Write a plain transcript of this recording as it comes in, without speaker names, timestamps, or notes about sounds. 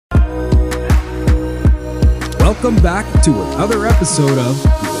Welcome back to another episode of the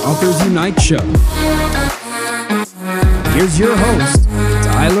Authors Unite Show. Here's your host,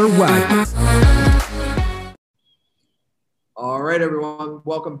 Tyler Wagner. All right, everyone.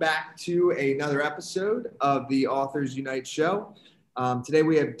 Welcome back to another episode of the Authors Unite Show. Today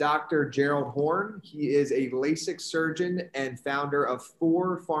we have Dr. Gerald Horne. He is a LASIK surgeon and founder of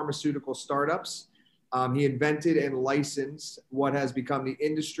 4 pharmaceutical startups. He invented and licensed what has become the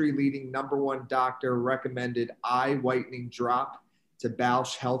industry-leading #1 doctor-recommended eye whitening drop to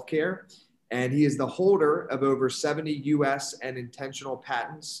Bausch Healthcare. And he is the holder of over 70 U.S. and intentional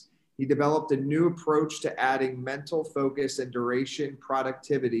patents. He developed a new approach to adding mental focus and duration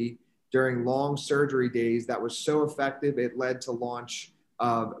productivity during long surgery days that was so effective it led to launch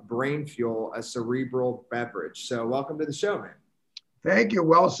of Brain Fuel, a cerebral beverage. So welcome to the show, man. Thank you.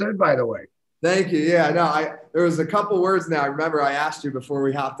 Well said, by the way. Thank you. Yeah, no, there was a couple words now. I remember I asked you before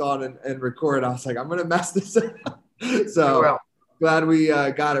we hopped on and record. I was like, I'm going to mess this up. So glad we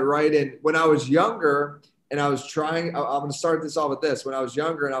got it right. And when I was younger and I was trying, I'm going to start this off with this. When I was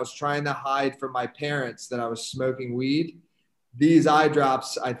younger and I was trying to hide from my parents that I was smoking weed, these eye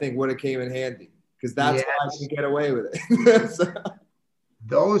drops, I think, would have came in handy because that's how I can get away with it. So.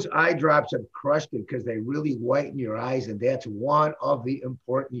 Those eye drops have crushed it because they really whiten your eyes, and that's one of the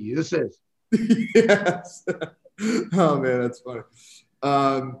important uses. Yes. Oh man, that's funny.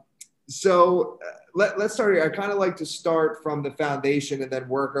 So let's start here. I kind of like to start from the foundation and then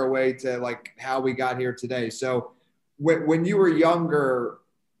work our way to like how we got here today. So when you were younger,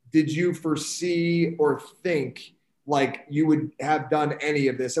 did you foresee or think like you would have done any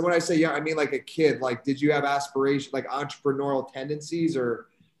of this? And when I say young, I mean like a kid. Like, did you have aspiration, like entrepreneurial tendencies, or?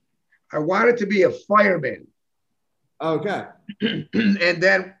 I wanted to be a fireman. Okay. And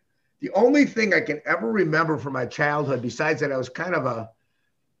then the only thing I can ever remember from my childhood, besides that I was kind of a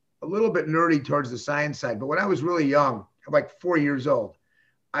little bit nerdy towards the science side, but when I was really young, like 4 years old,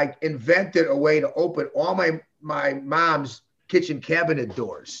 I invented a way to open all my mom's kitchen cabinet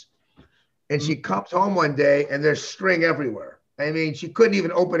doors. And she comes home one day and there's string everywhere. I mean, she couldn't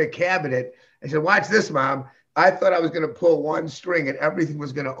even open a cabinet. I said, watch this, Mom. I thought I was going to pull one string and everything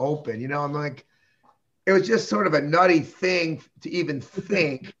was going to open. You know, I'm like, it was just sort of a nutty thing to even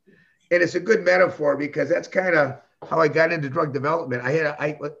think. And it's a good metaphor because that's kind of how I got into drug development. I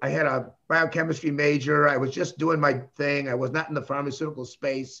had a biochemistry major. I was just doing my thing. I was not in the pharmaceutical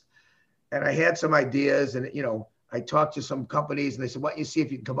space. And I had some ideas and, you know, I talked to some companies and they said, why don't you see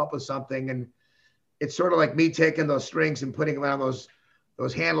if you can come up with something? And it's sort of like me taking those strings and putting them on those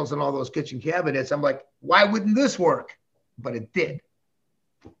handles and all those kitchen cabinets. I'm like, why wouldn't this work? But it did.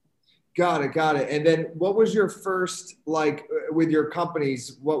 Got it. And then what was your first, like with your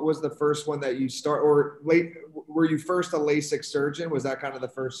companies, what was the first one that you start or late? Were you first a LASIK surgeon? Was that kind of the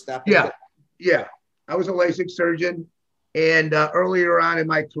first step? Yeah. I was a LASIK surgeon. And earlier on in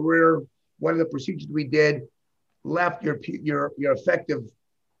my career, one of the procedures we did left your effective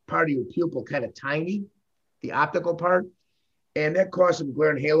part of your pupil kind of tiny, the optical part. And that caused some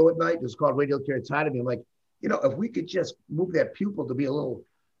glare and halo at night. It was called radial keratotomy. I'm like, you know, if we could just move that pupil to be a little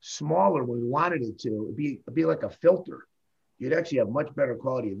smaller when we wanted it to, it'd be like a filter. You'd actually have much better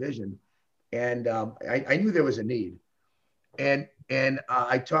quality of vision. And I knew there was a need. And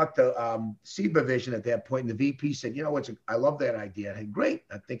I talked to CIBA Vision at that point, and the VP said, you know what, I love that idea. I said, great.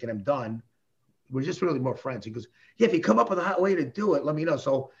 I'm thinking I'm done. We're just really more friends. He goes, yeah, if you come up with a hot way to do it, let me know.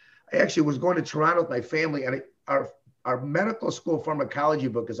 So I actually was going to Toronto with my family, and our medical school pharmacology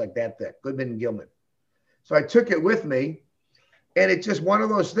book is like that thick, Goodman and Gilman. So I took it with me. And it's just one of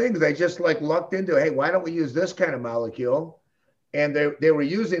those things I just like lucked into. Hey, why don't we use this kind of molecule? And they were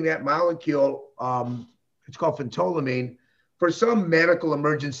using that molecule. It's called phentolamine for some medical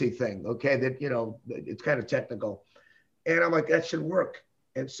emergency thing. Okay, that, you know, it's kind of technical. And I'm like, that should work.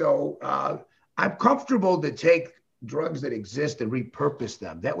 And so I'm comfortable to take drugs that exist and repurpose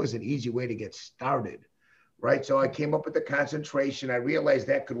them. That was an easy way to get started, right? So I came up with the concentration. I realized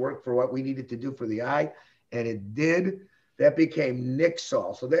that could work for what we needed to do for the eye, and it did. That became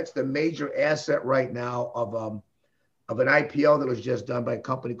Nixol. So that's the major asset right now of an IPO that was just done by a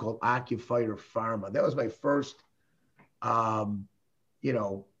company called Ocufighter Pharma. That was my first, entree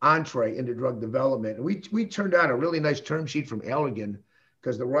into drug development. And we turned out a really nice term sheet from Allergan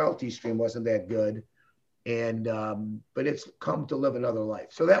because the royalty stream wasn't that good. And but it's come to live another life.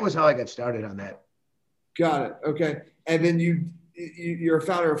 So that was how I got started on that. Got it. Okay. And then you're a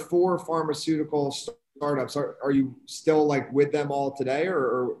founder of 4 pharmaceutical startups. Are you still like with them all today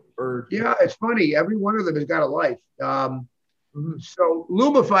or? Yeah, it's funny. Every one of them has got a life. So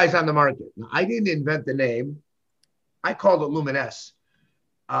Lumify's on the market. I didn't invent the name. I called it Luminesce.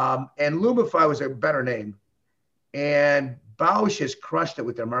 And Lumify was a better name. And Bausch has crushed it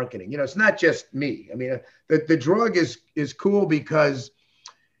with their marketing. You know, it's not just me. I mean, the drug is cool because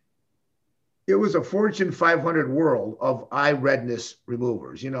it was a Fortune 500 world of eye redness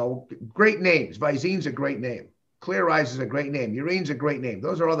removers. You know, great names. Visene's a great name. Clear Eyes is a great name. Urene's a great name.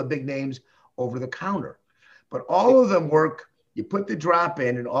 Those are all the big names over the counter. But all of them work. You put the drop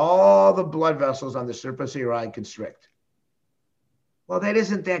in and all the blood vessels on the surface of your eye constrict. Well, that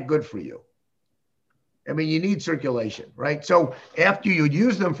isn't that good for you. I mean, you need circulation, right? So after you'd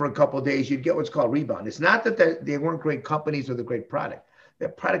use them for a couple of days, you'd get what's called rebound. It's not that they weren't great companies or the great product.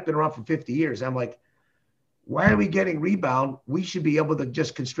 That product been around for 50 years. I'm like, why are we getting rebound? We should be able to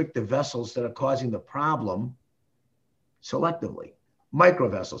just constrict the vessels that are causing the problem selectively.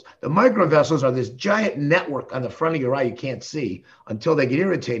 Microvessels. The microvessels are this giant network on the front of your eye you can't see until they get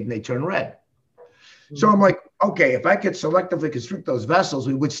irritated and they turn red. Mm-hmm. So I'm like, okay, if I could selectively constrict those vessels,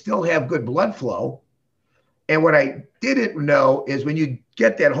 we would still have good blood flow. And what I didn't know is when you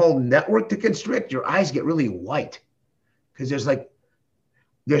get that whole network to constrict, your eyes get really white because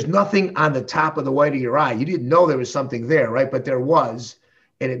there's nothing on the top of the white of your eye. You didn't know there was something there, right? But there was,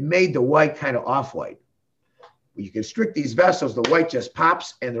 and it made the white kind of off-white. When you constrict these vessels, the white just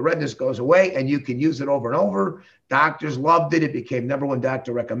pops and the redness goes away and you can use it over and over. Doctors loved it. It became #1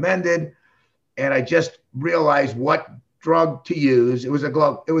 doctor recommended. And I just realized what drug to use. It was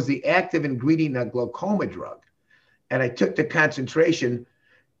the active ingredient in a glaucoma drug. And I took the concentration,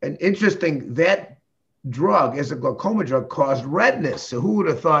 and interesting, that drug as a glaucoma drug caused redness. So who would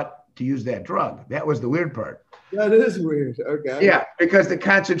have thought to use that drug? That was the weird part. That is weird. Okay. Yeah, because the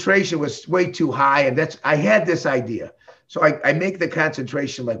concentration was way too high. And I had this idea. So I make the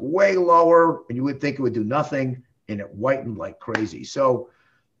concentration like way lower and you would think it would do nothing and it whitened like crazy. So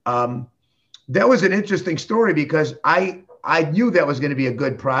that was an interesting story because I knew that was going to be a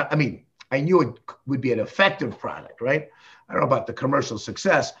good product. I mean, I knew it would be an effective product, right? I don't know about the commercial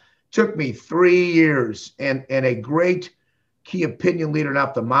success. Took me 3 years and a great key opinion leader in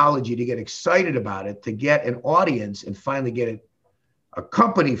ophthalmology to get excited about it, to get an audience and finally get a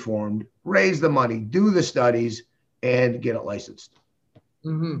company formed, raise the money, do the studies, and get it licensed.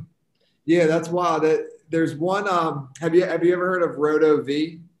 Mm-hmm. Yeah, that's wild. There's one. Have you ever heard of Roto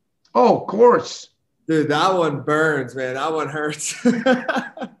V? Oh, of course. Dude, that one burns, man. That one hurts.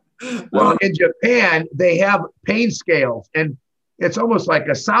 Well, in Japan, they have pain scales, and it's almost like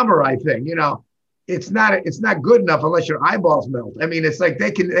a samurai thing, you know. It's not good enough unless your eyeballs melt. I mean, it's like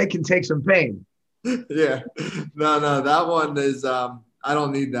they can take some pain. Yeah. No, that one is I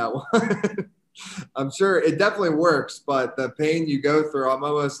don't need that one. I'm sure it definitely works, but the pain you go through, I'm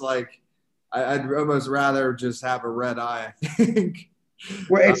almost like I'd almost rather just have a red eye, I think.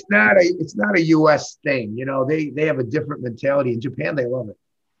 Well, it's not a US thing. You know, they have a different mentality. In Japan, they love it.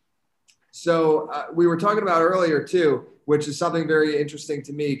 So we were talking about earlier too, which is something very interesting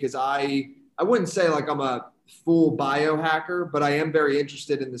to me because I wouldn't say like I'm a full biohacker, but I am very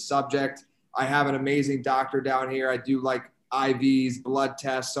interested in the subject. I have an amazing doctor down here. I do like IVs, blood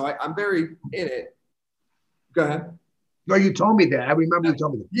tests. So I'm very in it. Go ahead. No, you told me that. I remember you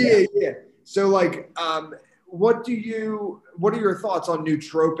told me that. Yeah. So like, what are your thoughts on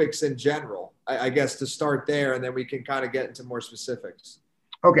nootropics in general? I guess to start there, and then we can kind of get into more specifics.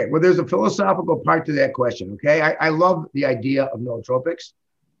 Okay. Well, there's a philosophical part to that question. Okay. I love the idea of nootropics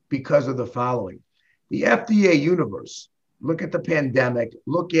because of the following. The FDA universe, look at the pandemic,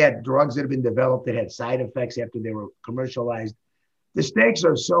 look at drugs that have been developed that had side effects after they were commercialized. The stakes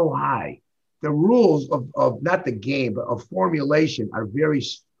are so high. The rules of not the game, but of formulation are very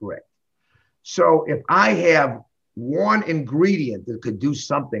strict. So if I have one ingredient that could do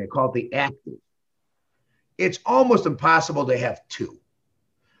something, I call it the active, it's almost impossible to have two.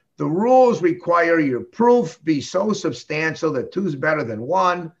 The rules require your proof be so substantial that two is better than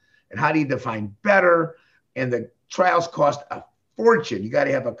one. And how do you define better? And the trials cost a fortune. You got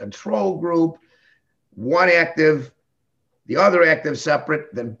to have a control group, one active, the other active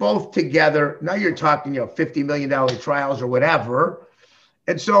separate, then both together. Now you're talking, $50 million trials or whatever.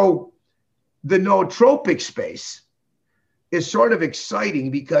 And so the nootropic space is sort of exciting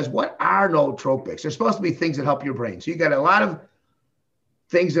because what are nootropics? They're supposed to be things that help your brain. So you got a lot of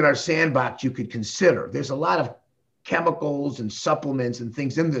things in our sandbox you could consider. There's a lot of chemicals and supplements and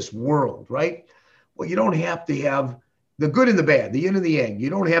things in this world, right? Well, you don't have to have the good and the bad, the yin and the yang. You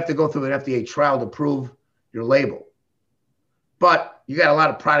don't have to go through an FDA trial to prove your label. But you got a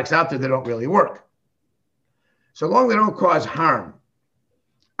lot of products out there that don't really work. So long as they don't cause harm,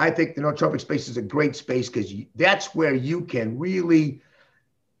 I think the nootropic space is a great space because that's where you can really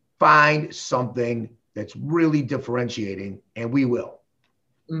find something that's really differentiating, and we will.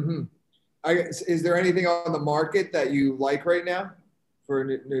 Mm-hmm. Is there anything on the market that you like right now for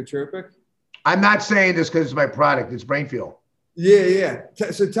nootropic? I'm not saying this because it's my product. It's Brain Fuel. Yeah.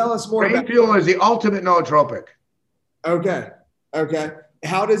 So tell us more. Brain Fuel is the ultimate nootropic. Okay.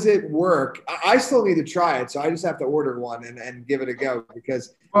 How does it work? I still need to try it, so I just have to order one and give it a go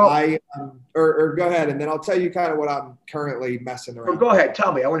because or go ahead, and then I'll tell you kind of what I'm currently messing around. Well, go ahead.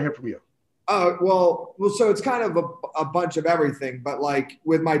 Tell me. I want to hear from you. Well, so it's kind of a bunch of everything, but like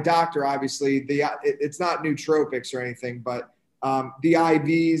with my doctor, obviously it's not nootropics or anything, but the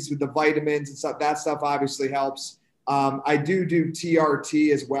IVs with the vitamins and stuff, that stuff obviously helps. I do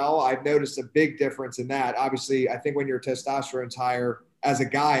TRT as well. I've noticed a big difference in that. Obviously, I think when your testosterone's higher, as a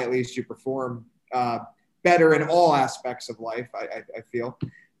guy, at least you perform better in all aspects of life, I feel.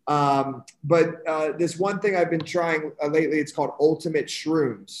 But this one thing I've been trying lately, it's called Ultimate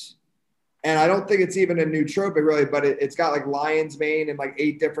Shrooms. And I don't think it's even a nootropic really, but it's got like lion's mane and like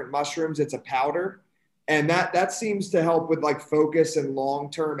 8 different mushrooms. It's a powder. And that seems to help with like focus and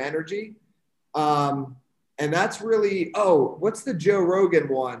long-term energy. And that's really, what's the Joe Rogan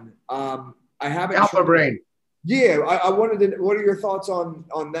one? I haven't. Alpha Brain. Yeah, I wanted to. What are your thoughts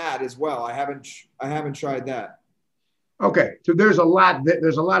on that as well? I haven't tried that. Okay, so there's a lot of there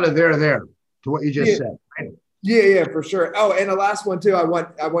to what you just said. Right? Yeah, for sure. Oh, and the last one too. I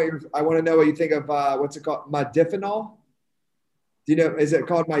want to know what you think of what's it called, Modafinil. Do you know? Is it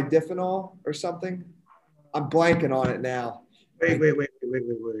called Modafinil or something? I'm blanking on it now. Wait.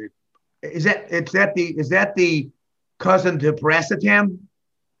 Is that the cousin to Piracetam?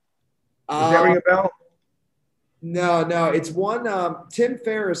 Does that ring a bell? No. It's one. Tim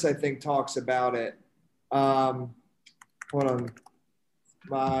Ferriss, I think, talks about it. Hold on.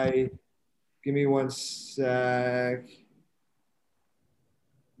 Give me one sec.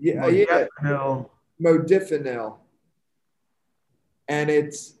 Yeah. Modafinil. And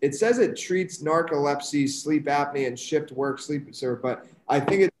it says it treats narcolepsy, sleep apnea, and shift work sleep disorder, but I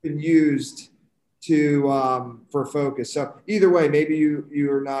think it's been used for focus. So either way, maybe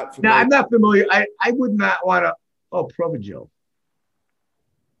you are not familiar. No, I'm not familiar. I would not want to. Oh, Provigil.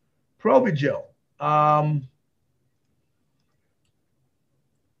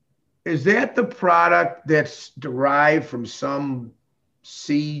 Is that the product that's derived from some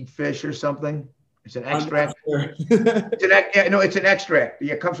sea fish or something? It's an extract. Sure. It's an extract.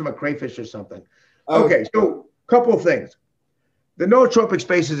 It comes from a crayfish or something. Okay, so a couple of things. The nootropic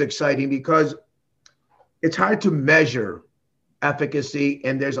space is exciting because it's hard to measure efficacy,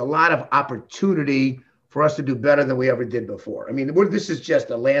 and there's a lot of opportunity for us to do better than we ever did before. I mean, this is just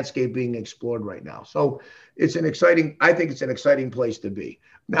a landscape being explored right now. So I think it's an exciting place to be.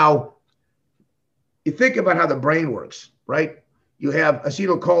 Now, you think about how the brain works, right? You have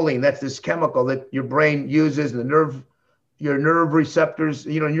acetylcholine, that's this chemical that your brain uses, and your nerve receptors,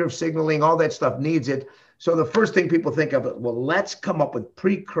 nerve signaling, all that stuff needs it. So the first thing people think of, well, let's come up with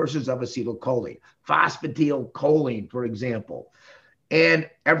precursors of acetylcholine, phosphatidylcholine, for example. And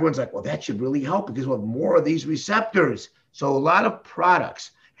everyone's like, well, that should really help because we'll have more of these receptors. So a lot of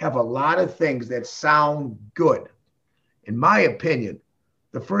products have a lot of things that sound good. In my opinion,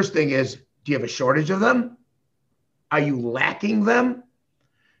 the first thing is, do you have a shortage of them? Are you lacking them?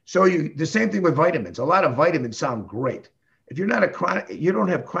 So the same thing with vitamins. A lot of vitamins sound great. If you don't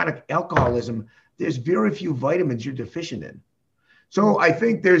have chronic alcoholism, there's very few vitamins you're deficient in. So I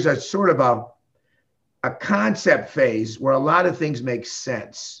think there's a sort of a concept phase where a lot of things make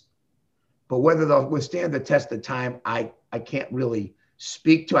sense, but whether they'll withstand the test of time, I can't really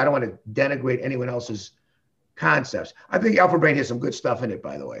speak to. I don't want to denigrate anyone else's concepts. I think Alpha Brain has some good stuff in it,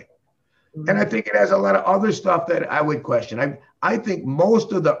 by the way. Mm-hmm. And I think it has a lot of other stuff that I would question. I think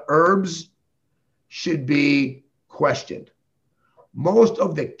most of the herbs should be questioned. Most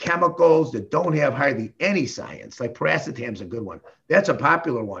of the chemicals that don't have hardly any science, like piracetam's a good one. That's a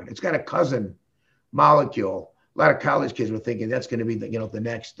popular one. It's got a cousin molecule. A lot of college kids were thinking that's going to be the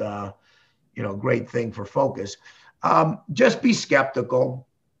next great thing for focus. Just be skeptical.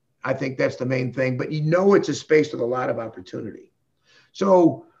 I think that's the main thing. But it's a space with a lot of opportunity.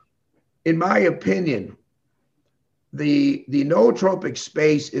 So, in my opinion, the nootropic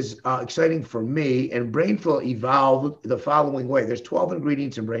space is exciting for me, and Brain Fuel evolved the following way. There's 12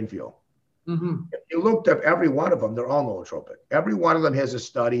 ingredients in Brain Fuel. Mm-hmm. If you looked up every one of them, they're all nootropic. Every one of them has a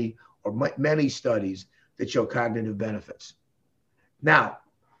study or many studies that show cognitive benefits. Now,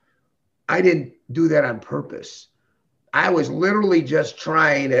 I didn't do that on purpose. I was literally just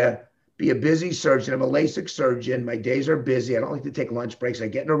trying to be a busy surgeon. I'm a LASIK surgeon. My days are busy. I don't like to take lunch breaks. I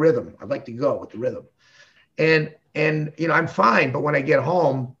get in a rhythm. I like to go with the rhythm. And I'm fine, but when I get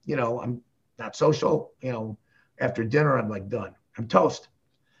home, I'm not social. After dinner, I'm like done. I'm toast.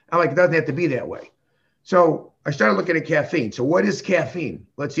 I'm like, it doesn't have to be that way. So I started looking at caffeine. So what is caffeine?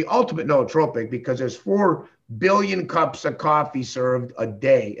 Well, it's the ultimate nootropic because there's 4 billion cups of coffee served a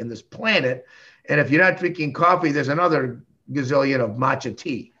day in this planet. And if you're not drinking coffee, there's another gazillion of matcha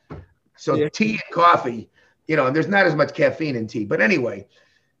tea. So tea and coffee, you know, and there's not as much caffeine in tea. But anyway,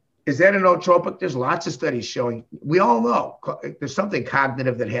 is that a nootropic? There's lots of studies showing, we all know there's something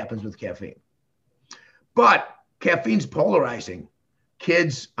cognitive that happens with caffeine. But caffeine's polarizing.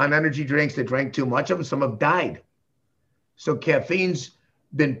 Kids on energy drinks that drank too much of them, some have died. So caffeine's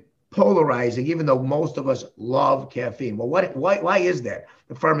been polarizing, even though most of us love caffeine. Well, why is that?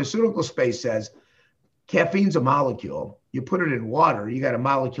 The pharmaceutical space says caffeine's a molecule. You put it in water, you got a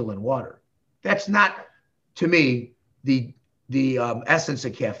molecule in water. That's not, to me, the essence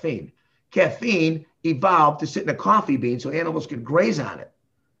of caffeine. Caffeine evolved to sit in a coffee bean so animals could graze on it.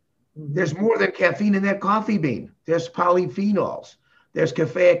 There's more than caffeine in that coffee bean. There's polyphenols. There's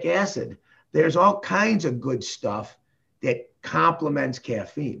caffeic acid. There's all kinds of good stuff that complements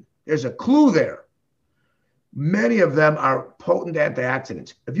caffeine. There's a clue there. Many of them are potent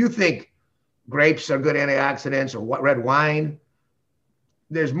antioxidants. If you think grapes are good antioxidants or red wine,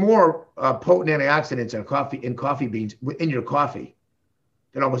 there's more potent antioxidants in coffee beans in your coffee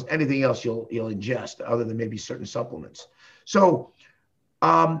than almost anything else you'll ingest, other than maybe certain supplements. So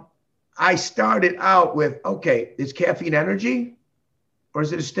I started out with, okay, is caffeine energy or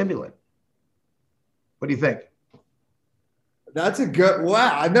is it a stimulant? What do you think? That's a good,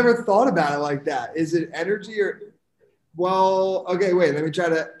 wow. I've never thought about it like that. Is it energy or, well, okay, wait, let me try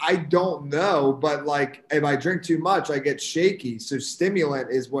to, I don't know, but like if I drink too much, I get shaky. So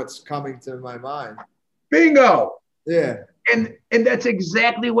stimulant is what's coming to my mind. Bingo. Yeah. And that's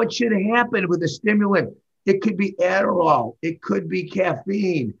exactly what should happen with a stimulant. It could be Adderall. It could be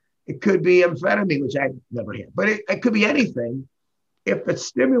caffeine. It could be amphetamine, which I never had, but it could be anything. If the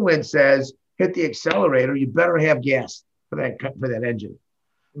stimulant says, hit the accelerator, you better have gas for that engine.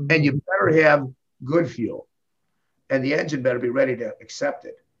 Mm-hmm. And you better have good fuel. And the engine better be ready to accept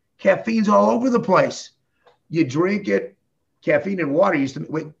it. Caffeine's all over the place. You drink it. Caffeine and water used to,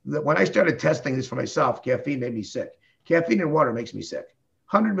 when I started testing this for myself, caffeine made me sick. Caffeine and water makes me sick.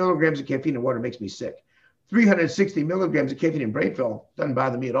 100 milligrams of caffeine and water makes me sick. 360 milligrams of caffeine and brain fill doesn't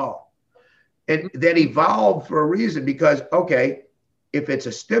bother me at all. And that evolved for a reason because, okay, if it's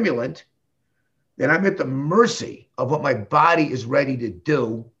a stimulant, then I'm at the mercy of what my body is ready to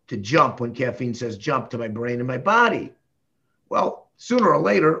do to jump when caffeine says jump to my brain and my body. Well, sooner or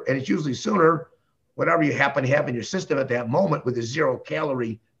later, and it's usually sooner, whatever you happen to have in your system at that moment with a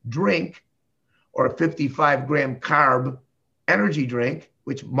 0-calorie drink or a 55-gram carb energy drink,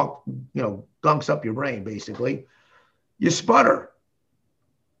 which, gunks up your brain, basically, you sputter.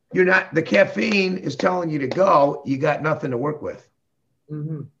 You're not, the caffeine is telling you to go, you got nothing to work with.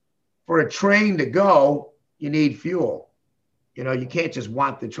 Mm-hmm. For a train to go, you need fuel. You can't just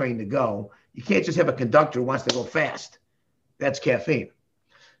want the train to go. You can't just have a conductor who wants to go fast. That's caffeine.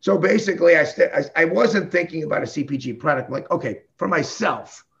 So basically, I wasn't thinking about a CPG product. I'm like, okay, for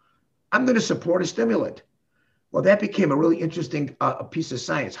myself, I'm going to support a stimulant. Well, that became a really interesting piece of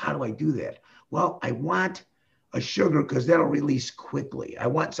science. How do I do that? Well, I want a sugar because that'll release quickly. I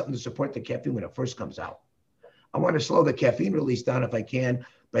want something to support the caffeine when it first comes out. I want to slow the caffeine release down if I can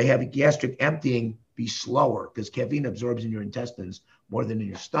by having gastric emptying be slower because caffeine absorbs in your intestines more than in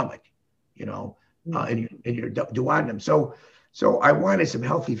your stomach, in your duodenum. So I wanted some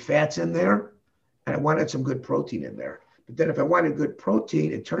healthy fats in there and I wanted some good protein in there. But then if I wanted good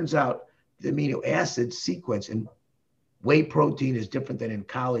protein, it turns out the amino acid sequence in whey protein is different than in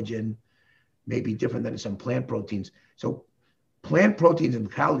collagen, maybe different than in some plant proteins. So plant proteins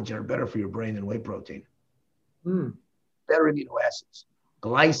and collagen are better for your brain than whey protein. Better amino acids.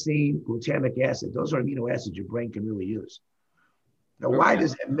 Glycine, glutamic acid, those are amino acids your brain can really use. Now, why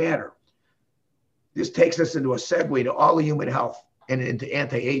does that matter? This takes us into a segue to all of human health and into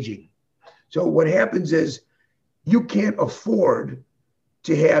anti-aging. So what happens is you can't afford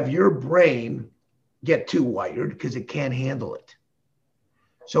to have your brain get too wired because it can't handle it.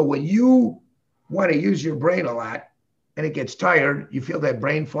 So when you want to use your brain a lot and it gets tired, you feel that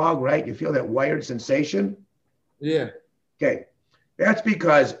brain fog, right? You feel that wired sensation. Yeah. Okay. That's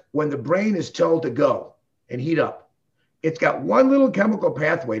because when the brain is told to go and heat up, it's got one little chemical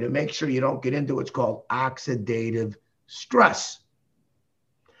pathway to make sure you don't get into what's called oxidative stress.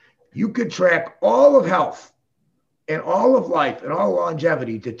 You could track all of health and all of life and all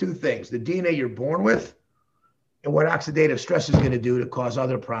longevity to two things: the DNA you're born with and what oxidative stress is going to do to cause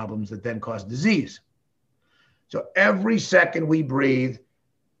other problems that then cause disease. So every second we breathe,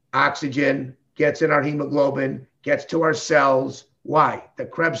 oxygen gets in our hemoglobin, gets to our cells, Why? The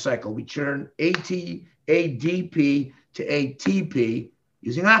Krebs cycle. We turn ADP to ATP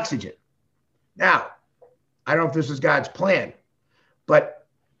using oxygen. Now, I don't know if this is God's plan, but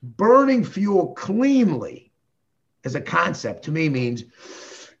burning fuel cleanly as a concept to me means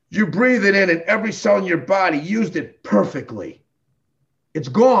you breathe it in and every cell in your body used it perfectly. It's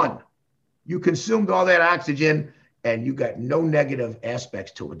gone. You consumed all that oxygen and you got no negative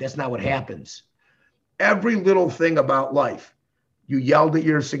aspects to it. That's not what happens. Every little thing about life. You yelled at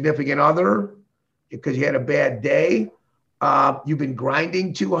your significant other because you had a bad day. You've been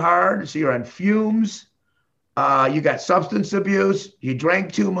grinding too hard, so you're on fumes. You got substance abuse. You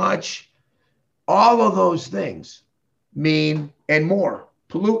drank too much. All of those things mean, and more,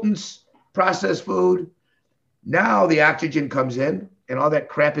 pollutants, processed food. Now the oxygen comes in and all that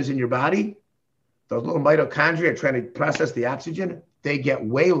crap is in your body. Those little mitochondria are trying to process the oxygen. They get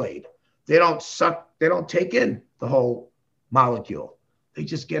waylaid. They don't suck. They don't take in the whole molecule. They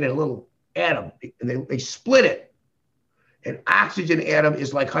just get a little atom and they split it. An oxygen atom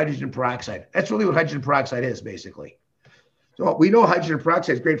is like hydrogen peroxide. That's really what hydrogen peroxide is, basically. So we know hydrogen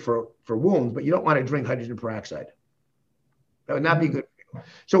peroxide is great for wounds, but you don't want to drink hydrogen peroxide. That would not be good for you.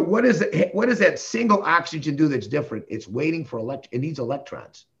 So what does that single oxygen do that's different? It's waiting for it needs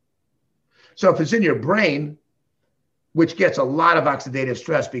electrons. So if it's in your brain, which gets a lot of oxidative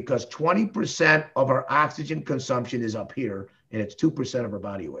stress because 20% of our oxygen consumption is up here and it's 2% of our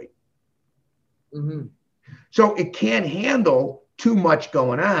body weight. Mm-hmm. So it can't handle too much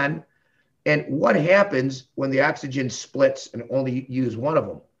going on. And what happens when the oxygen splits and only use one of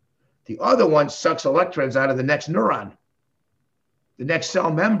them? The other one sucks electrons out of the next neuron, the next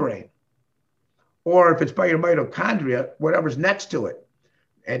cell membrane, or if it's by your mitochondria, whatever's next to it.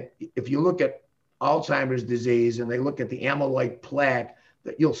 And if you look at Alzheimer's disease and they look at the amyloid plaque,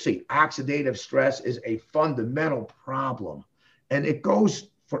 that you'll see oxidative stress is a fundamental problem. And it goes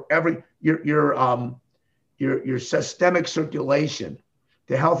for your systemic circulation,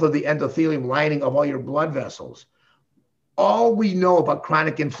 the health of the endothelium lining of all your blood vessels. All we know about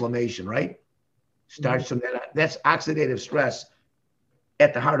chronic inflammation, right? Starts from that. That's oxidative stress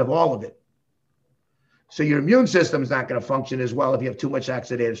at the heart of all of it. So your immune system is not going to function as well if you have too much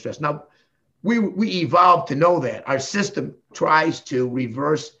oxidative stress. Now, we evolved to know that. Our system tries to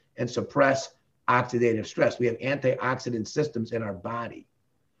reverse and suppress oxidative stress. We have antioxidant systems in our body,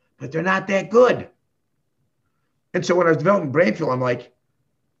 but they're not that good. And so when I was developing brain fuel, I'm like,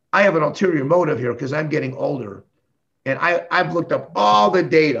 I have an ulterior motive here because I'm getting older. And I've looked up all the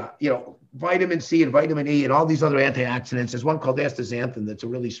data, vitamin C and vitamin E and all these other antioxidants. There's one called astaxanthin that's a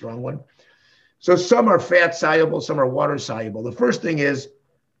really strong one. So some are fat soluble, some are water soluble. The first thing is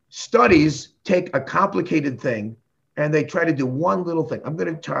studies take a complicated thing and they try to do one little thing. I'm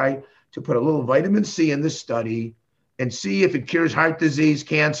going to try to put a little vitamin C in this study and see if it cures heart disease,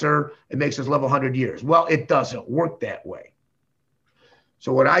 cancer, and makes us live 100 years. Well, it doesn't work that way.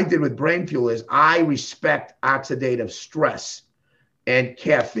 So what I did with brain fuel is I respect oxidative stress and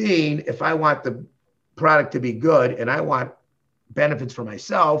caffeine. If I want the product to be good and I want benefits for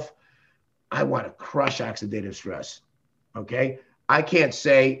myself, I want to crush oxidative stress, okay? I can't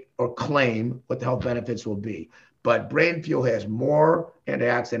say or claim what the health benefits will be, but brain fuel has more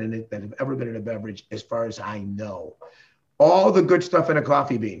antioxidant in it than have ever been in a beverage as far as I know. All the good stuff in a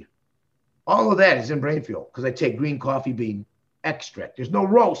coffee bean, all of that is in brain fuel because I take green coffee bean extract. There's no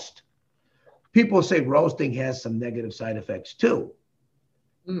roast. People say roasting has some negative side effects too.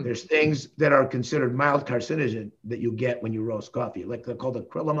 There's things that are considered mild carcinogen that you get when you roast coffee, like they're called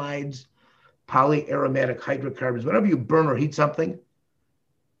acrylamides, polyaromatic hydrocarbons. Whenever you burn or heat something,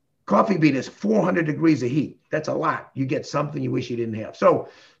 coffee bean is 400 degrees of heat. That's a lot. You get something you wish you didn't have. So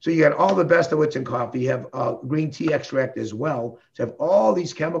you got all the best of what's in coffee. You have green tea extract as well. So you have all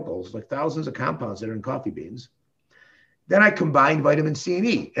these chemicals, like thousands of compounds that are in coffee beans. Then I combined vitamin C and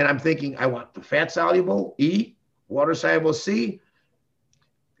E. And I'm thinking I want the fat soluble E, water soluble C.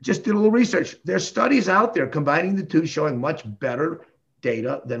 Just did a little research. There's studies out there combining the two showing much better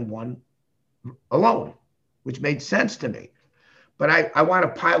data than one alone, which made sense to me. But I want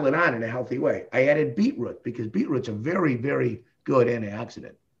to pile it on in a healthy way. I added beetroot because beetroot's a very, very good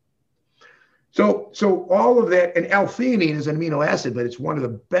antioxidant. So all of that, and L-theanine is an amino acid, but it's one of the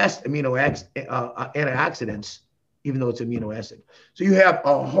best antioxidants, even though it's amino acid. So you have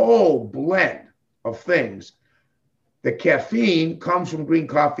a whole blend of things. The caffeine comes from green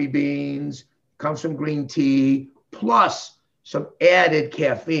coffee beans, comes from green tea, plus some added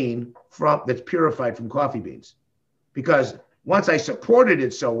caffeine that's purified from coffee beans. Because once I supported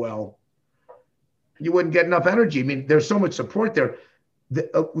it so well, you wouldn't get enough energy. I mean, there's so much support there.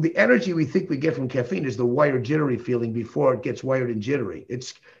 the energy we think we get from caffeine is the wired jittery feeling before it gets wired and jittery.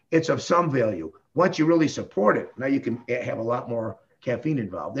 It's of some value. Once you really support it, now you can have a lot more caffeine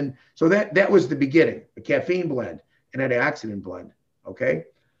involved. And so that was the beginning, a caffeine blend, an antioxidant blend. Okay.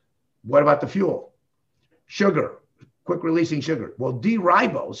 What about the fuel? Sugar, quick releasing sugar. Well,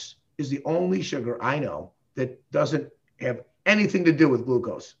 D-ribose is the only sugar I know that doesn't have anything to do with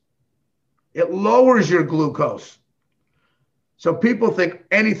glucose. It lowers your glucose. So people think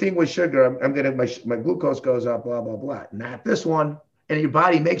anything with sugar, I'm gonna, my glucose goes up, blah, blah, blah. Not this one. And your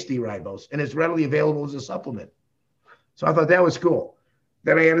body makes D-ribose and it's readily available as a supplement. So I thought that was cool.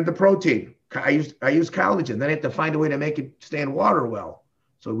 Then I added the protein. I used collagen. Then I had to find a way to make it stay in water well.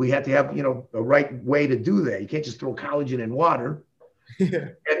 So we had to have, a right way to do that. You can't just throw collagen in water. Yeah.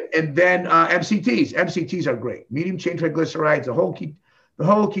 And then MCTs. MCTs are great. Medium chain triglycerides, the whole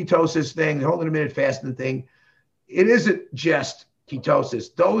ketosis thing, the whole intermittent fasting thing. It isn't just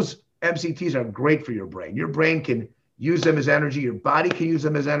ketosis. Those MCTs are great for your brain. Your brain can use them as energy. Your body can use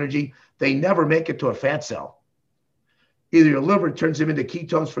them as energy. They never make it to a fat cell. Either your liver turns them into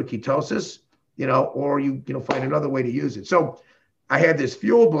ketones for ketosis, or you find another way to use it. So I had this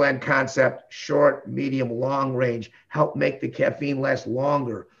fuel blend concept, short, medium, long range, help make the caffeine last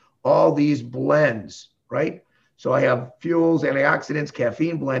longer. All these blends, right? So I have fuels, antioxidants,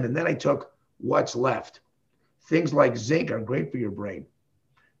 caffeine blend, and then I took what's left. Things like zinc are great for your brain.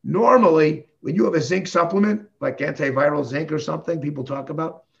 Normally, when you have a zinc supplement, like antiviral zinc or something people talk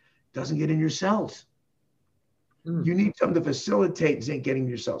about, it doesn't get in your cells. You need something to facilitate zinc getting in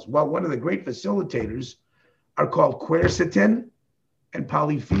your cells. Well, one of the great facilitators are called quercetin and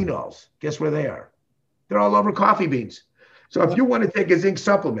polyphenols. Guess where they are? They're all over coffee beans. So if you want to take a zinc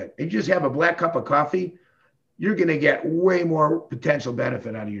supplement and you just have a black cup of coffee, you're going to get way more potential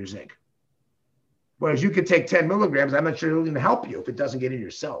benefit out of your zinc. Whereas you could take 10 milligrams, I'm not sure it'll even help you if it doesn't get in your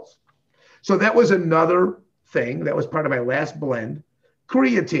cells. So that was another thing. That was part of my last blend.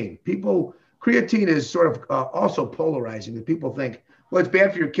 Creatine. Creatine is sort of also polarizing. That people think, well, it's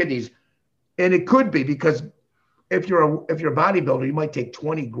bad for your kidneys. And it could be, because if you're a bodybuilder, you might take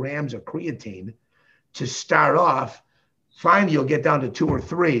 20 grams of creatine to start off. Finally, you'll get down to 2 or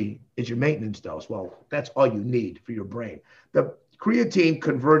 3 is your maintenance dose. Well, that's all you need for your brain. The creatine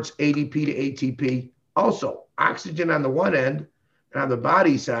converts ADP to ATP. Also, oxygen on the one end, and on the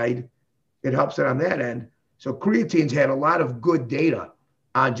body side, it helps it on that end. So creatine's had a lot of good data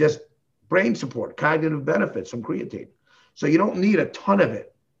on just brain support, cognitive benefits from creatine. So you don't need a ton of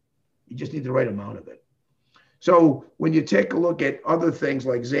it. You just need the right amount of it. So when you take a look at other things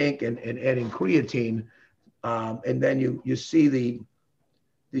like zinc and adding creatine, and then you see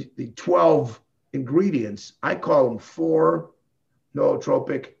the 12 ingredients, I call them 4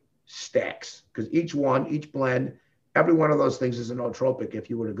 nootropic stacks, because each blend, every one of those things is a nootropic if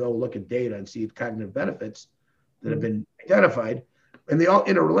you were to go look at data and see cognitive benefits that have been identified, and they all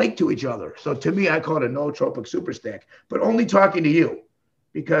interrelate to each other. So to me, I call it a nootropic super stack, but only talking to you,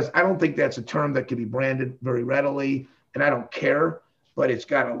 because I don't think that's a term that can be branded very readily, and I don't care, but it's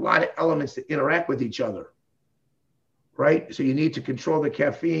got a lot of elements that interact with each other, right? So you need to control the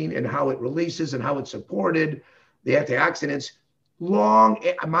caffeine and how it releases and how it's supported, the antioxidants.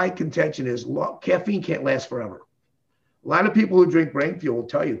 My contention is caffeine can't last forever. A lot of people who drink brain fuel will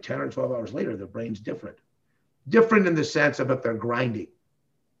tell you 10 or 12 hours later, their brain's different. Different in the sense of if they're grinding.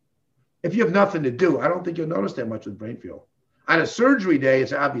 If you have nothing to do, I don't think you'll notice that much with brain fuel. On a surgery day,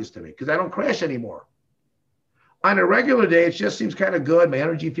 it's obvious to me because I don't crash anymore. On a regular day, it just seems kind of good. My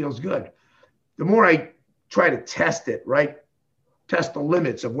energy feels good. The more I try to test it, right? Test the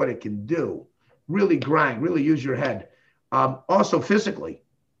limits of what it can do. Really grind, really use your head. Also physically,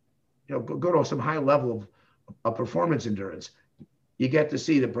 go to some high level of performance endurance. You get to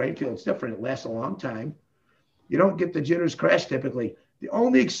see the brain fuel. It's different. It lasts a long time. You don't get the jitters crash typically. The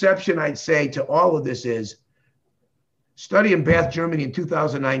only exception I'd say to all of this is study in Bath, Germany in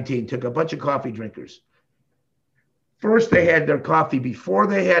 2019 took a bunch of coffee drinkers. First, they had their coffee before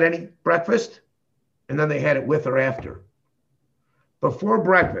they had any breakfast, and then they had it with or after. Before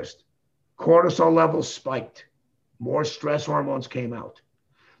breakfast, cortisol levels spiked. More stress hormones came out.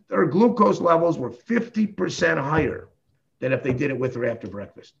 Their glucose levels were 50% higher than if they did it with or after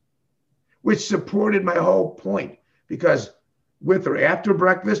breakfast, which supported my whole point, because with or after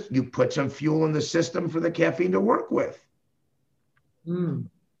breakfast, you put some fuel in the system for the caffeine to work with.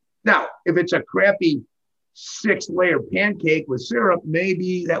 Now, if it's a crappy 6-layer pancake with syrup,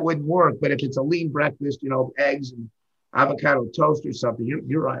 maybe that wouldn't work. But if it's a lean breakfast, eggs and avocado toast or something,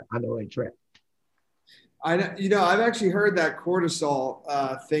 you're on the right track. I've actually heard that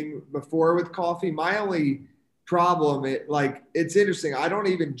cortisol thing before with coffee. My only problem. It's interesting. I don't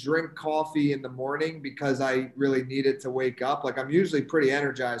even drink coffee in the morning because I really need it to wake up. Like I'm usually pretty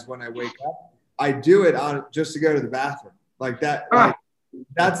energized when I wake up. I do it on just to go to the bathroom like that. Like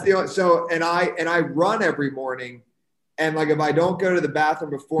that's the only, so, and I run every morning, and like, if I don't go to the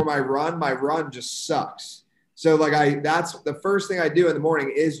bathroom before my run just sucks. So like that's the first thing I do in the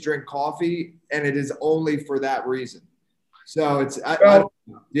morning is drink coffee, and it is only for that reason. So do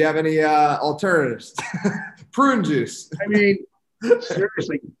you have any alternatives? Prune juice. I mean,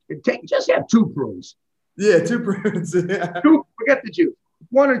 seriously, just have 2 prunes. Yeah, 2 prunes. Yeah. Forget the juice.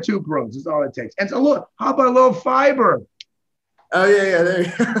 1 or 2 prunes is all it takes. And so look, how about a little fiber? Oh yeah, there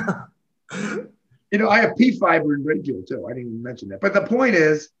you go. I have pea fiber in Bridgeville too. I didn't even mention that. But the point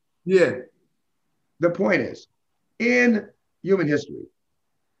is, in human history,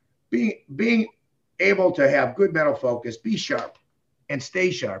 being able to have good mental focus, be sharp, and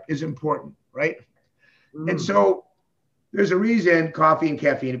stay sharp is important, right? And so there's a reason coffee and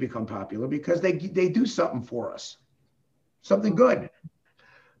caffeine have become popular, because they do something for us, something good,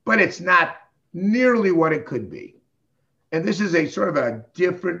 but it's not nearly what it could be. And this is a sort of a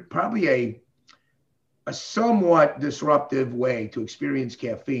different, probably a somewhat disruptive way to experience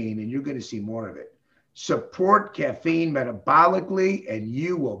caffeine, and you're going to see more of it. Support caffeine metabolically, and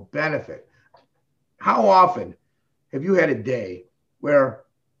you will benefit. How often have you had a day where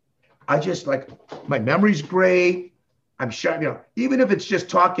I just like, my memory's great, I'm sharp, even if it's just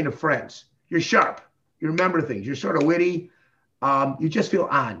talking to friends, you're sharp, you remember things, you're sort of witty, you just feel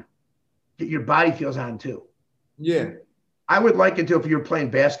on. Your body feels on too. Yeah. I would liken to if you're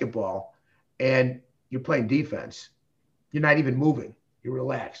playing basketball and you're playing defense, you're not even moving, you're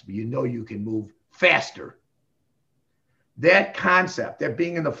relaxed, but you can move faster. That concept, that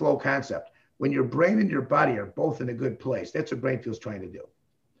being in the flow concept, when your brain and your body are both in a good place, that's what Brainfield's trying to do.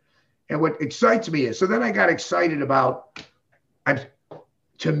 And what excites me is, so then I got excited about,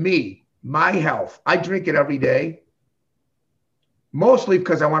 to me, my health. I drink it every day, mostly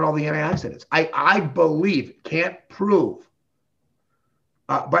because I want all the antioxidants. I believe, can't prove.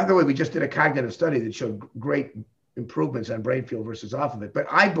 By the way, we just did a cognitive study that showed great improvements on Brainfield versus off of it. But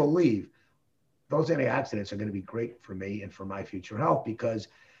I believe those antioxidants are going to be great for me and for my future health, because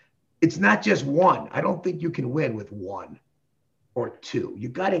it's not just one. I don't think you can win with 1 or 2.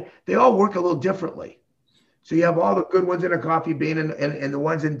 They all work a little differently. So you have all the good ones in a coffee bean, and the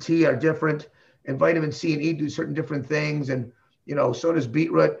ones in tea are different, and vitamin C and E do certain different things. And, so does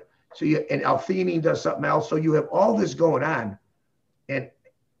beetroot. And L-theanine does something else. So you have all this going on, and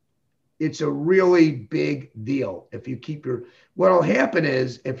it's a really big deal. If you keep what'll happen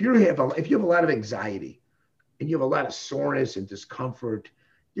is, if you have a lot of anxiety and you have a lot of soreness and discomfort,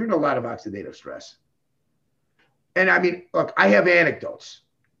 you're in a lot of oxidative stress. And I mean, look, I have anecdotes.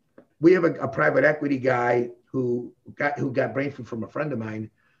 We have a private equity guy who got brain food from a friend of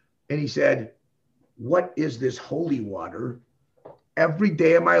mine. And he said, what is this holy water? Every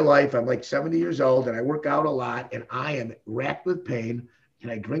day of my life, I'm like 70 years old and I work out a lot and I am racked with pain. Can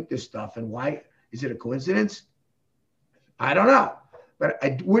I drink this stuff? And why? Is it a coincidence? I don't know. But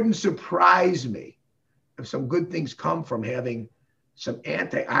it wouldn't surprise me if some good things come from having some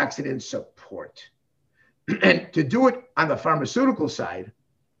antioxidant support. And to do it on the pharmaceutical side,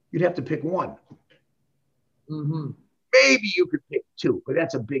 you'd have to pick one. Maybe you could pick 2, but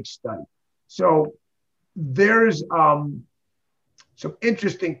that's a big study. So there's some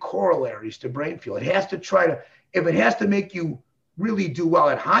interesting corollaries to brain fuel. It has to if it has to make you really do well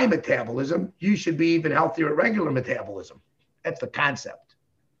at high metabolism, you should be even healthier at regular metabolism. That's the concept.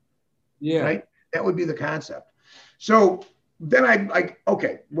 Yeah. Right? That would be the concept. So then I'm like,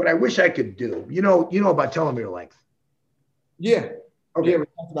 okay, what I wish I could do, you know about telomere length. Yeah. Okay. Yeah, we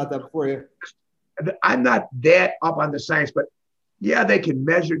talked about that before. Yeah. I'm not that up on the science, but yeah, they can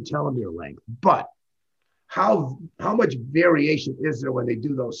measure telomere length, but how much variation is there when they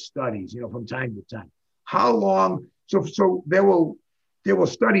do those studies, from time to time? How long? So they will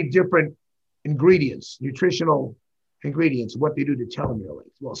study different ingredients, nutritional ingredients, what they do to telomere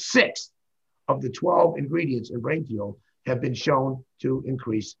length. Well, 6 of the 12 ingredients in brain fuel have been shown to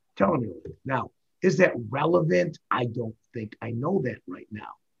increase telomere length. Now, is that relevant? I don't think I know that right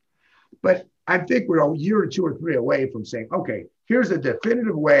now. But I think we're a year or 2 or 3 away from saying, okay, here's a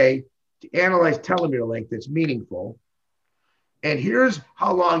definitive way to analyze telomere length that's meaningful. And here's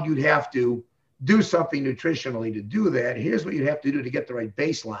how long you'd have to do something nutritionally to do that. Here's what you'd have to do to get the right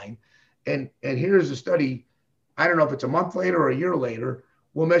baseline. And here's a study, I don't know if it's a month later or a year later,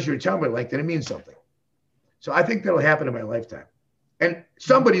 we'll measure your telomere length and it means something. So I think that'll happen in my lifetime. And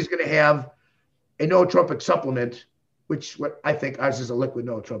somebody's going to have a nootropic supplement which what I think ours is a liquid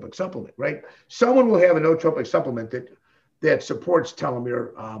nootropic supplement, right? Someone will have a nootropic supplement that supports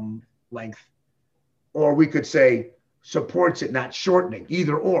telomere length, or we could say supports it, not shortening,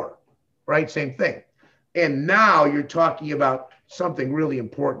 either or, right? Same thing. And now you're talking about something really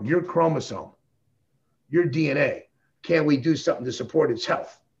important, your chromosome, your DNA. Can we do something to support its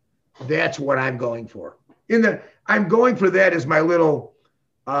health? That's what I'm going for. I'm going for that as my little,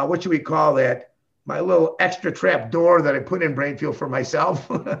 what should we call that? My little extra trap door that I put in Brainfield for myself.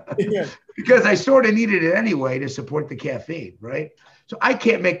 Yeah. Because I sort of needed it anyway to support the caffeine, right? So I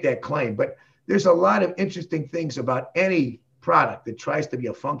can't make that claim, but there's a lot of interesting things about any product that tries to be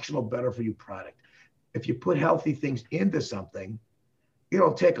a functional, better for you product. If you put healthy things into something,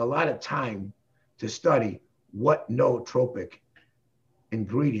 it'll take a lot of time to study what nootropic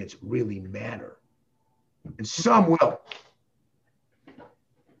ingredients really matter. And some will.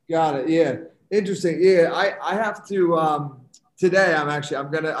 Got it. Yeah. Interesting. Yeah. I have to, today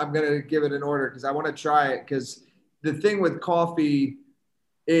I'm gonna give it an order because I want to try it, because the thing with coffee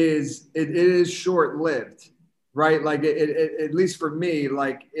is it is short-lived, right? Like at least for me,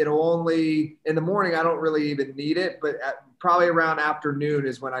 like it'll only, in the morning, I don't really even need it, but probably around afternoon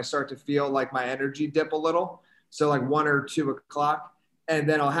is when I start to feel like my energy dip a little. So like 1 or 2 o'clock, and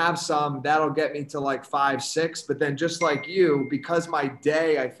then I'll have some, that'll get me to like 5, 6. But then just like you, because my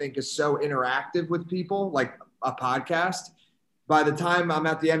day, I think, is so interactive with people, like a podcast, by the time I'm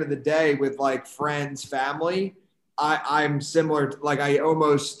at the end of the day with like friends, family, I'm similar to, like,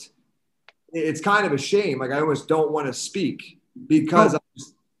 it's kind of a shame. Like I almost don't want to speak because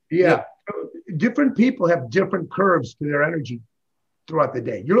yeah. Different people have different curves to their energy throughout the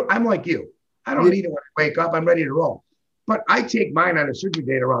day. I'm like you. I don't need it when I wake up. I'm ready to roll. But I take mine on a surgery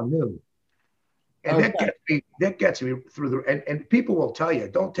date around noon. And that gets me through and people will tell you,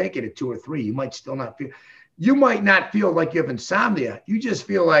 don't take it at 2 or 3. You might still not feel like you have insomnia. You just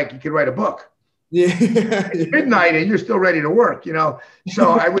feel like you could write a book. Yeah. It's midnight and you're still ready to work,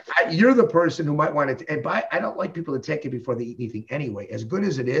 So you're the person who might want to, I don't like people to take it before they eat anything anyway. As good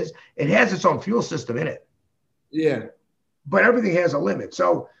as it is, it has its own fuel system in it. Yeah. But everything has a limit.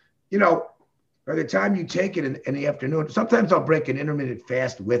 So, by the time you take it in the afternoon, sometimes I'll break an intermittent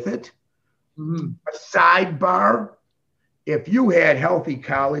fast with it. Mm-hmm. A sidebar, if you had healthy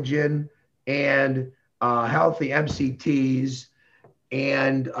collagen and healthy MCTs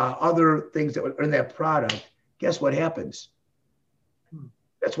and other things that are in that product, guess what happens?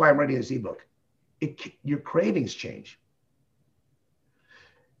 That's why I'm writing this ebook. Your cravings change.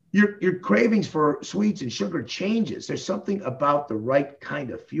 Your cravings for sweets and sugar changes. There's something about the right kind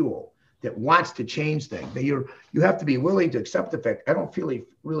of fuel that wants to change things. That you have to be willing to accept the fact, I don't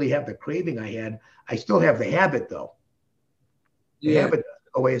really have the craving I had. I still have the habit though. The habit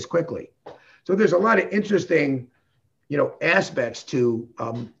doesn't go away as quickly. So there's a lot of interesting, aspects to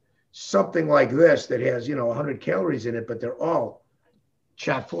something like this that has, 100 calories in it, but they're all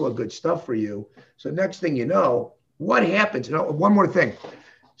chock full of good stuff for you. So next thing you know, what happens? One more thing.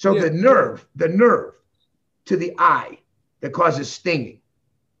 So the nerve to the eye that causes stinging,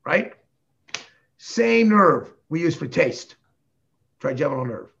 right? Same nerve we use for taste, trigeminal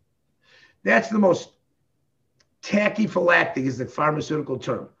nerve. That's the most tachyphylactic is the pharmaceutical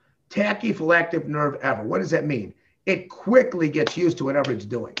term. Tachyphylactic nerve ever. What does that mean? It quickly gets used to whatever it's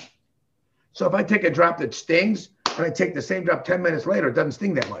doing. So if I take a drop that stings and I take the same drop 10 minutes later, it doesn't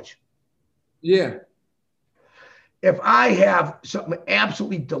sting that much. Yeah. If I have something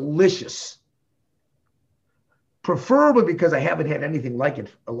absolutely delicious, preferably because I haven't had anything like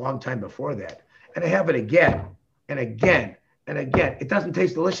it a long time before that, and I have it again and again and again, it doesn't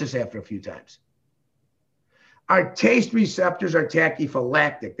taste delicious after a few times. Our taste receptors are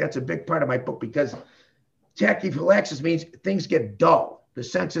tachyphylactic. That's a big part of my book because tachyphylaxis means things get dull. The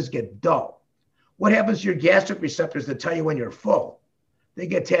senses get dull. What happens to your gastric receptors that tell you when you're full? They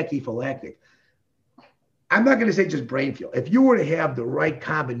get tachyphylactic. I'm not going to say just brain fuel. If you were to have the right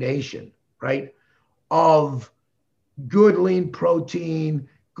combination, right, of good lean protein,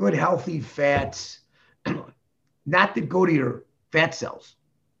 good healthy fats, not that go to your fat cells,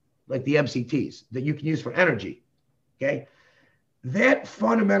 like the MCTs that you can use for energy, okay? That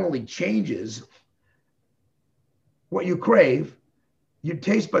fundamentally changes what you crave. Your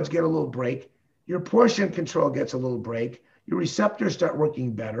taste buds get a little break. Your portion control gets a little break. Your receptors start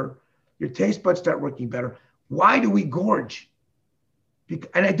working better. Your taste buds start working better. Why do we gorge?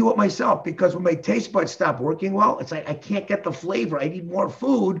 And I do it myself because when my taste buds stop working well, it's like I can't get the flavor. I need more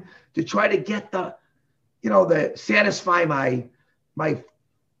food to try to get the satisfy my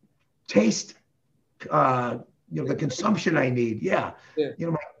taste, the consumption I need. Yeah.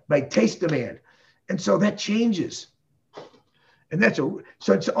 My taste demand. And so that changes. And so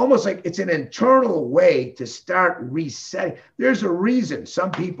it's almost like it's an internal way to start resetting. There's a reason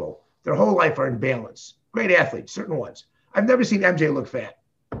some people, their whole life are in balance. Great athletes, certain ones. I've never seen MJ look fat.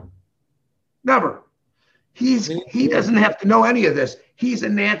 Never. He doesn't have to know any of this. He's a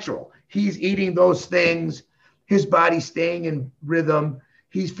natural. He's eating those things. His body's staying in rhythm.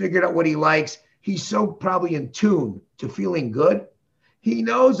 He's figured out what he likes. He's so probably in tune to feeling good. He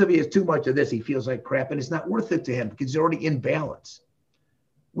knows if he has too much of this, he feels like crap, and it's not worth it to him because he's already in balance.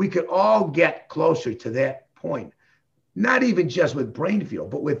 We could all get closer to that point, not even just with brain fuel,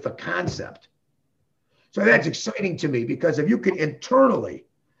 but with the concept. So that's exciting to me because if you can internally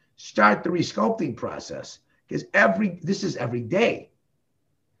start the resculpting process, because this is every day.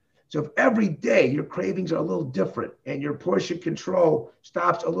 So if every day your cravings are a little different and your portion control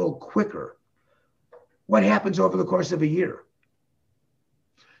stops a little quicker, what happens over the course of a year?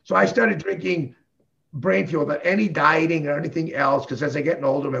 So I started drinking brain fuel without any dieting or anything else because as I get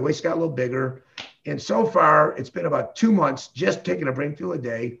older, my waist got a little bigger. And so far, it's been about 2 months just taking a brain fuel a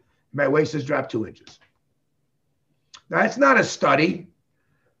day. My waist has dropped 2 inches. Now, it's not a study,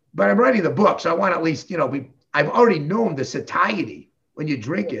 but I'm writing the book. So I want to at least, I've already known the satiety when you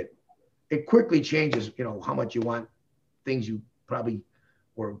drink it. It quickly changes, how much you want things you probably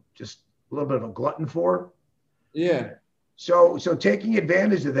were just a little bit of a glutton for. Yeah. So taking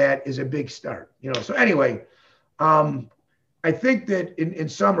advantage of that is a big start, So anyway, I think that in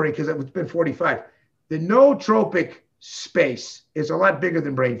summary, because it's been 45, the nootropic space is a lot bigger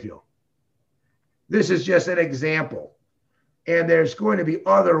than brain fuel. This is just an example. And there's going to be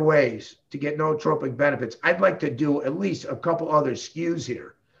other ways to get nootropic benefits. I'd like to do at least a couple other SKUs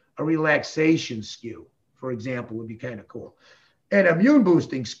here. A relaxation SKU, for example, would be kind of cool. An immune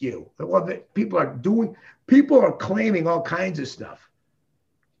boosting SKU. What people are claiming all kinds of stuff.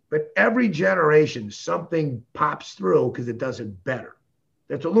 But every generation, something pops through because it does it better.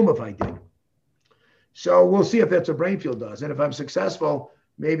 That's what Lumify did. So we'll see if that's what brain fuel does. And if I'm successful,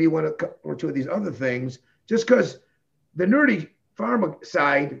 maybe one or two of these other things, just because the nerdy pharma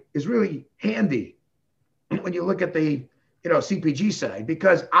side is really handy when you look at the CPG side,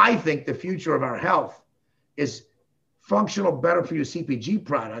 because I think the future of our health is functional, better for you CPG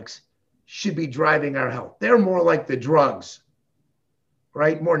products should be driving our health. They're more like the drugs,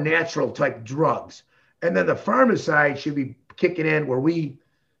 right? More natural type drugs. And then the pharma side should be kicking in where we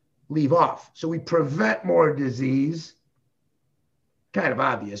leave off. So we prevent more disease. Kind of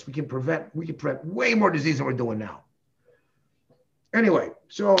obvious. We can prevent way more disease than we're doing now. Anyway,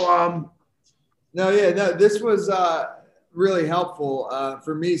 so this was really helpful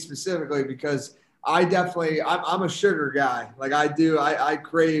for me specifically because I'm a sugar guy. Like I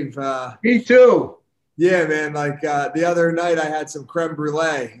crave. Me too. Yeah, man. Like the other night I had some creme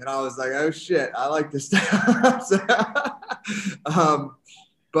brulee and I was like, oh shit, I like this stuff.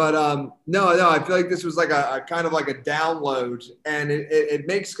 No, I feel like this was like a kind of like a download, and it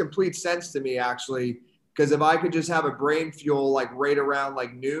makes complete sense to me actually. Because if I could just have a brain fuel like right around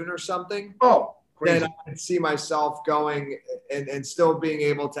like noon or something, then I could see myself going and still being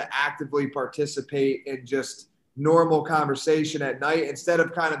able to actively participate in just normal conversation at night instead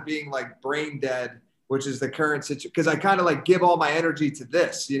of kind of being like brain dead, which is the current situation. Because I kind of like give all my energy to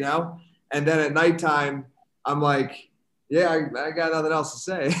this, and then at nighttime, I'm like, yeah, I got nothing else to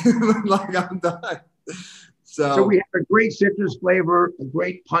say. Like I'm done. So we have a great citrus flavor, a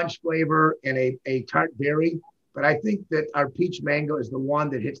great punch flavor, and a tart berry. But I think that our peach mango is the one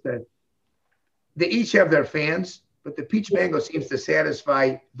that hits they each have their fans, but the peach mango seems to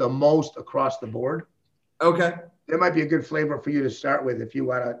satisfy the most across the board. Okay. That might be a good flavor for you to start with if you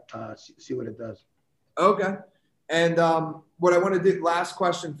want to see what it does. Okay. And what I want to do, last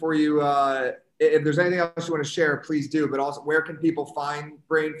question for you, if there's anything else you want to share, please do. But also, where can people find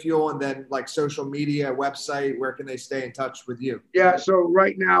Brain Fuel, and then like social media, website? Where can they stay in touch with you? Yeah. So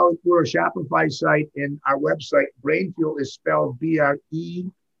right now we're a Shopify site, and our website Brain Fuel is spelled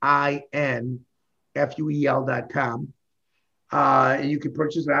BREINFUEL.com, and you can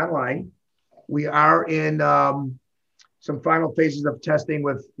purchase it online. We are in some final phases of testing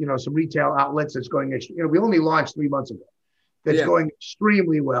with some retail outlets. That's going. We only launched 3 months ago. That's going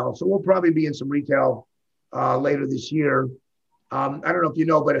extremely well. So we'll probably be in some retail later this year. I don't know if you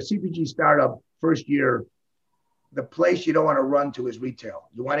know, but a CPG startup first year, the place you don't want to run to is retail.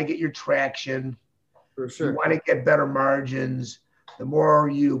 You want to get your traction. For sure. You want to get better margins. The more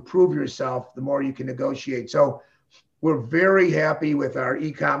you prove yourself, the more you can negotiate. So we're very happy with our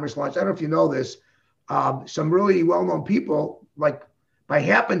e-commerce launch. I don't know if you know this. Some really well-known people, like by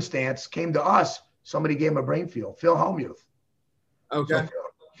happenstance, came to us. Somebody gave him a Brain Fuel, Phil Hellmuth. Okay. So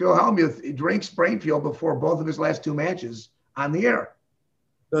Phil Hellmuth drinks Brain Fuel before both of his last 2 matches on the air.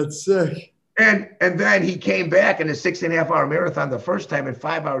 That's sick. And then he came back in a 6.5-hour marathon the first time and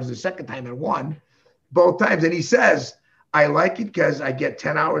 5 hours the second time and won both times. And he says, I like it because I get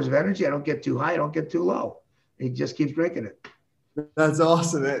 10 hours of energy. I don't get too high. I don't get too low. And he just keeps drinking it. That's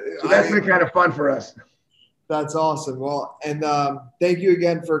awesome. So that's been kind of fun for us. That's awesome. Well, and thank you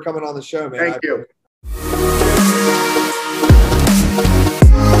again for coming on the show, man. Thank you.